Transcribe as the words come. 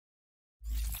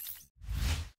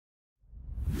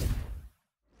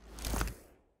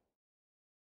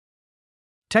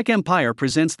TechEmpire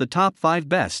presents the top 5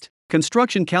 best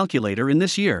construction calculator in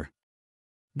this year.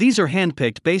 These are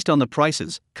handpicked based on the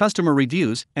prices, customer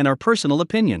reviews, and our personal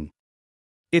opinion.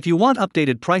 If you want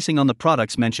updated pricing on the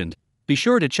products mentioned, be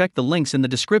sure to check the links in the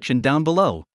description down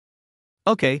below.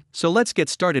 Okay, so let's get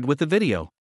started with the video.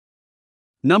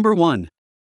 Number 1.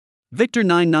 Victor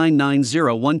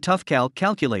 99901 ToughCalc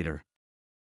Calculator.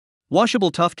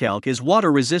 Washable ToughCalc is water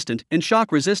resistant and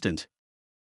shock resistant.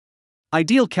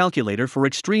 Ideal calculator for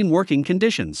extreme working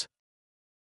conditions.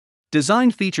 Design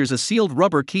features a sealed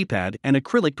rubber keypad and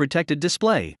acrylic protected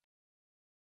display.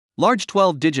 Large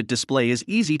 12-digit display is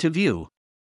easy to view.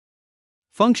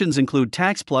 Functions include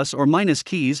tax plus or minus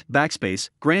keys, backspace,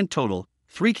 grand total,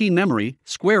 3-key memory,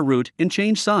 square root, and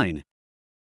change sign.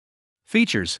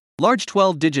 Features: large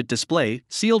 12-digit display,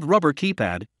 sealed rubber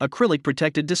keypad, acrylic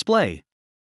protected display.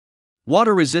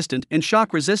 Water resistant and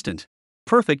shock resistant.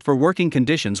 Perfect for working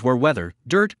conditions where weather,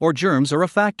 dirt, or germs are a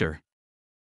factor.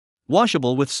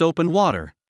 Washable with soap and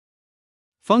water.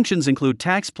 Functions include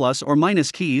tax plus or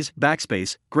minus keys,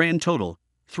 backspace, grand total,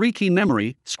 3-key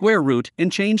memory, square root,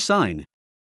 and change sign.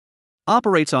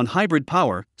 Operates on hybrid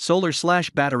power,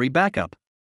 solar/battery backup.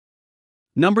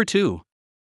 Number 2.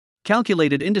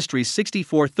 Calculated Industries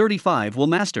 6435 Wheel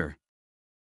Master.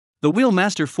 The Wheel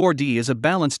Master 4D is a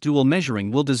balanced dual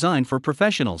measuring wheel designed for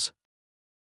professionals.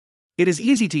 It is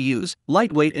easy to use,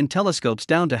 lightweight, and telescopes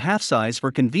down to half size for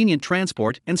convenient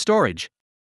transport and storage.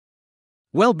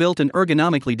 Well built and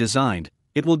ergonomically designed,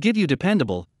 it will give you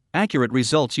dependable, accurate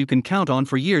results you can count on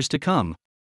for years to come.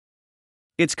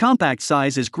 Its compact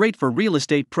size is great for real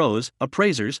estate pros,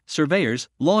 appraisers, surveyors,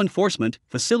 law enforcement,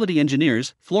 facility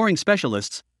engineers, flooring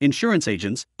specialists, insurance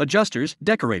agents, adjusters,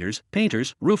 decorators,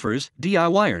 painters, roofers,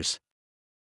 DIYers.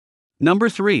 Number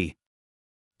 3.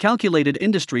 Calculated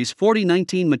Industries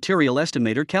 4019 Material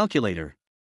Estimator Calculator.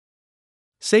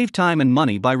 Save time and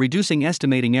money by reducing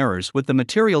estimating errors with the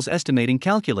Materials Estimating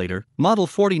Calculator, Model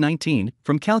 4019,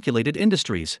 from Calculated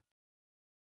Industries.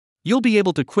 You'll be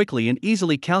able to quickly and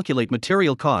easily calculate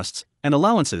material costs and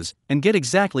allowances and get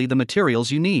exactly the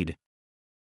materials you need.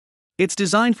 It's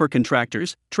designed for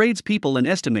contractors, tradespeople, and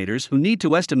estimators who need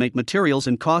to estimate materials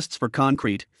and costs for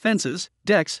concrete, fences,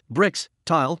 decks, bricks,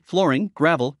 tile, flooring,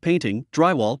 gravel, painting,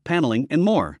 drywall, paneling, and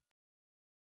more.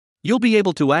 You'll be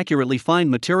able to accurately find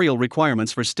material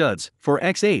requirements for studs, for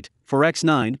X8, for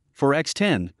X9, for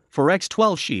X10, for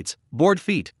X12 sheets, board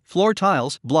feet, floor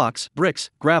tiles, blocks, bricks,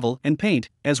 gravel, and paint,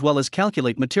 as well as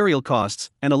calculate material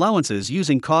costs and allowances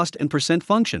using cost and percent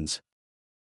functions.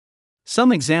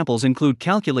 Some examples include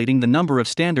calculating the number of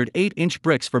standard 8-inch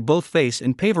bricks for both face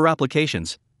and paver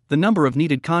applications, the number of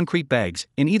needed concrete bags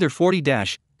in either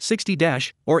 40-,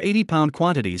 60- or 80-pound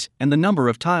quantities, and the number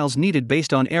of tiles needed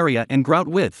based on area and grout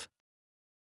width.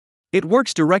 It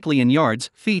works directly in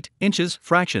yards, feet, inches,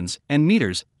 fractions, and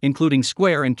meters, including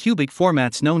square and cubic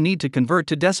formats. No need to convert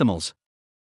to decimals.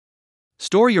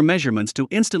 Store your measurements to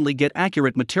instantly get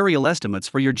accurate material estimates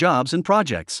for your jobs and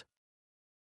projects.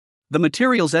 The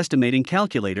Materials Estimating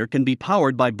Calculator can be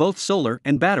powered by both solar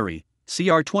and battery,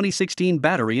 CR 2016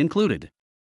 battery included.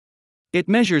 It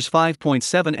measures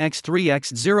 5.7 x 3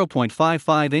 x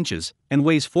 0.55 inches and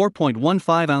weighs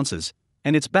 4.15 ounces,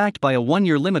 and it's backed by a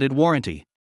 1-year limited warranty.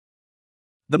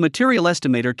 The Material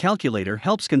Estimator Calculator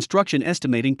helps construction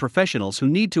estimating professionals who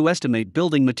need to estimate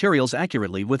building materials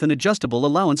accurately with an adjustable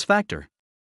allowance factor.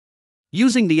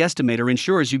 Using the estimator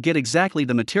ensures you get exactly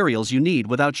the materials you need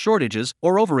without shortages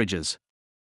or overages.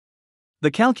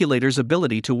 The calculator's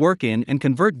ability to work in and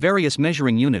convert various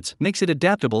measuring units makes it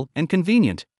adaptable and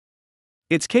convenient.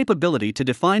 Its capability to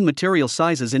define material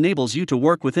sizes enables you to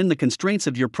work within the constraints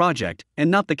of your project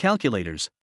and not the calculator's.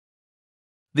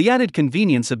 The added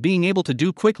convenience of being able to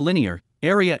do quick linear,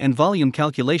 area, and volume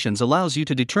calculations allows you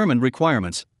to determine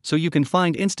requirements, so you can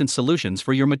find instant solutions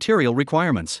for your material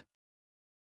requirements.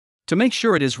 To make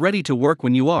sure it is ready to work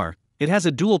when you are, it has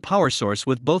a dual power source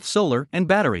with both solar and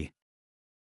battery.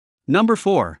 Number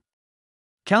 4.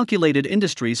 Calculated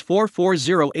Industries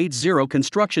 44080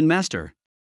 Construction Master.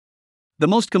 The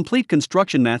most complete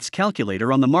construction maths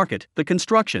calculator on the market, the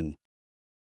Construction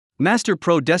Master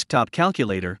Pro Desktop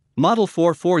Calculator, Model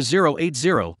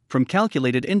 44080, from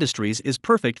Calculated Industries is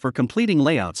perfect for completing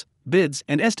layouts, bids,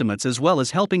 and estimates, as well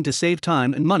as helping to save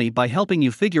time and money by helping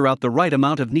you figure out the right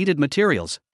amount of needed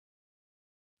materials.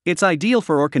 It's ideal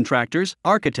for contractors,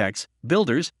 architects,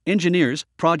 builders, engineers,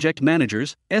 project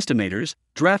managers, estimators,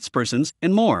 draftspersons,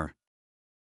 and more.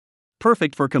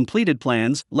 Perfect for completed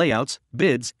plans, layouts,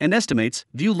 bids, and estimates.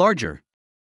 View larger.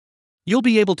 You'll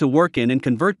be able to work in and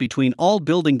convert between all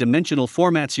building dimensional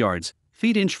formats: yards,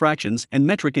 feet-inch fractions and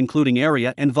metric including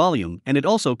area and volume, and it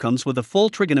also comes with a full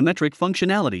trigonometric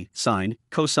functionality: sine,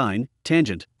 cosine,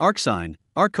 tangent, arcsine,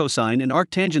 arccosine and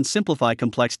arctangent. Simplify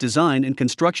complex design and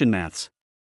construction maths.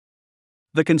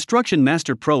 The Construction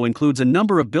Master Pro includes a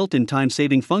number of built-in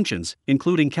time-saving functions,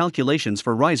 including calculations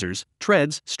for risers,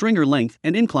 treads, stringer length,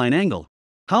 and incline angle.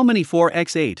 How many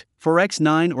 4x8,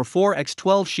 4x9 or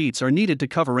 4x12 sheets are needed to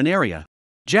cover an area?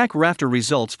 Jack rafter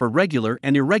results for regular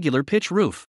and irregular pitch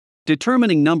roof.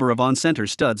 Determining number of on-center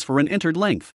studs for an entered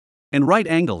length. And right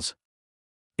angles.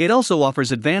 It also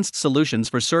offers advanced solutions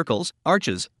for circles,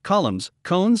 arches, columns,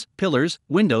 cones, pillars,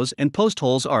 windows and post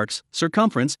holes, arcs,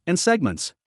 circumference, and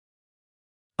segments.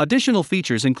 Additional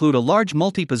features include a large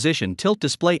multi-position tilt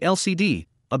display LCD,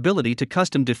 ability to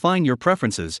custom define your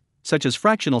preferences, such as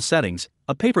fractional settings,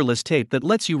 a paperless tape that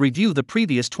lets you review the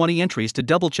previous 20 entries to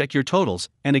double-check your totals,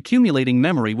 and accumulating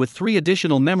memory with 3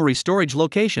 additional memory storage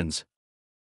locations.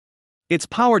 It's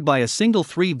powered by a single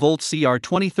 3-volt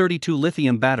CR2032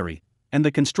 lithium battery, and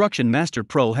the Construction Master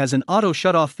Pro has an auto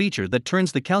shut-off feature that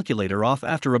turns the calculator off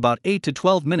after about 8 to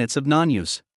 12 minutes of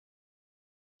non-use.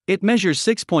 It measures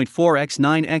 6.4 x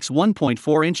 9 x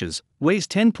 1.4 inches, weighs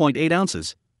 10.8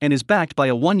 ounces, and is backed by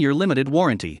a 1-year limited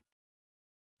warranty.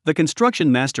 The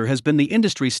Construction Master has been the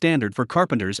industry standard for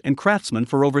carpenters and craftsmen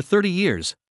for over 30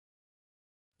 years.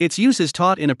 Its use is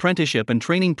taught in apprenticeship and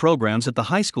training programs at the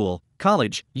high school,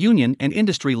 college, union, and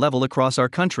industry level across our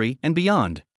country and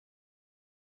beyond.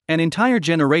 An entire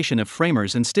generation of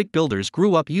framers and stick builders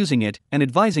grew up using it and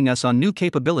advising us on new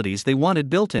capabilities they wanted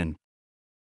built in.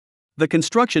 The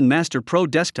Construction Master Pro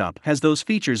desktop has those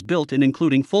features built in,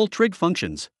 including full trig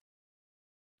functions.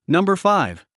 Number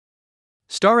 5.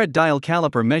 Starrett Dial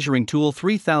Caliper Measuring Tool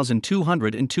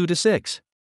 3202-6.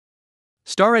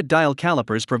 Starrett dial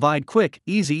calipers provide quick,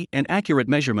 easy, and accurate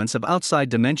measurements of outside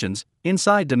dimensions,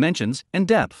 inside dimensions, and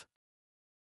depth.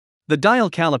 The dial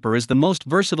caliper is the most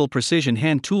versatile precision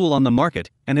hand tool on the market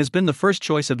and has been the first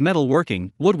choice of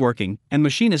metalworking, woodworking, and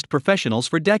machinist professionals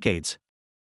for decades.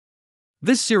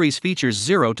 This series features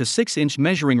 0 to 6-inch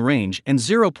measuring range and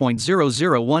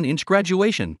 0.001-inch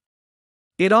graduation.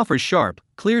 It offers sharp,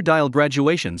 clear dial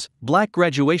graduations, black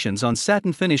graduations on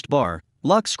satin finished bar,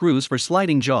 lock screws for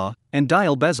sliding jaw, and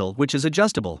dial bezel which is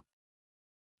adjustable.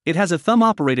 It has a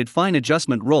thumb-operated fine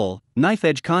adjustment roll, knife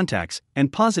edge contacts,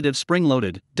 and positive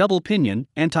spring-loaded, double pinion,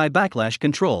 anti-backlash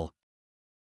control.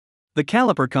 The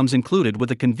caliper comes included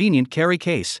with a convenient carry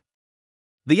case.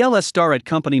 The LS Starrett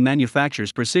Company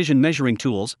manufactures precision measuring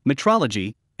tools,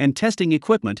 metrology, and testing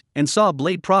equipment, and saw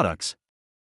blade products.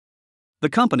 The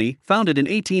company, founded in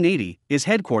 1880, is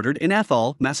headquartered in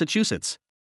Athol, Massachusetts.